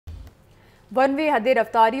One way हद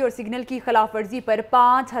रफ्तारी और signal की खिलाफ वर्जी पर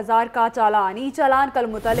 5000 का चालान। ई चालान कल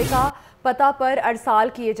मुतल्लिका पता पर अरसाल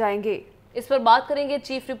किए जाएंगे। इस पर बात करेंगे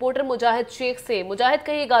चीफ रिपोर्टर मुजाहिद शेख से। मुजाहिद,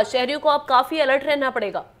 कहिएगा, शहरियों को अब काफी अलर्ट रहना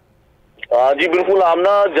पड़ेगा। जी बिल्कुल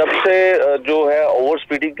आमना, जब से जो है ओवर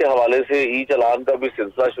स्पीडिंग के हवाले से ई चालान का भी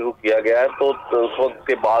सिलसिला शुरू किया गया है, तो उस वक्त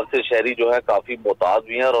के बाद से शहरी जो है काफी मोहताज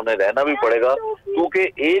भी हैं और उन्हें रहना भी पड़ेगा, क्योंकि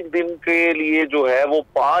एक दिन के लिए जो है वो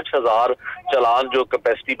 5000 चालान जो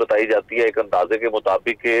कैपेसिटी बताई जाती है एक अंदाजे के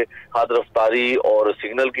मुताबिक के हद रफ्तारी और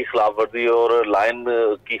सिग्नल की खिलाफ वर्जी और लाइन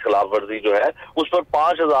की खिलाफ वर्जी जो है उस पर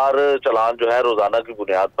 5000 चालान जो है रोजाना की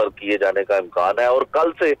बुनियाद पर किए जाने का इम्कान है। और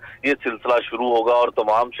कल से ये सिलसिला शुरू होगा और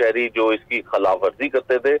तमाम शहरी जो इसकी खिलाफ वर्जी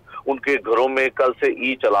करते थे उनके घरों में कल से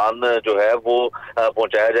ई चालान जो है वो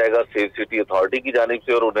पहुंचाया जाएगा सेफ सिटी अथॉरिटी की जानिब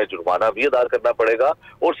से, और उन्हें जुर्माना भी अदा करना पड़ेगा।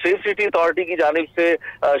 और सेफ सिटी अथॉरिटी की जानिब से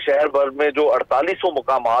शहर भर में जो 4800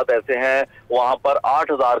 मुकामात ऐसे हैं वहां पर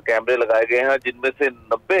 8000 कैमरे लगाए गए हैं, जिनमें से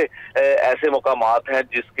 90 ऐसे मुकामात हैं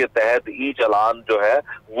जिसके तहत ई चालान जो है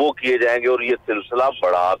वो किए जाएंगे और ये सिलसिला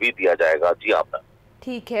बढ़ा भी दिया जाएगा। जी आपका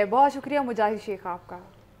ठीक है, बहुत शुक्रिया मुजाहिद शेख आपका।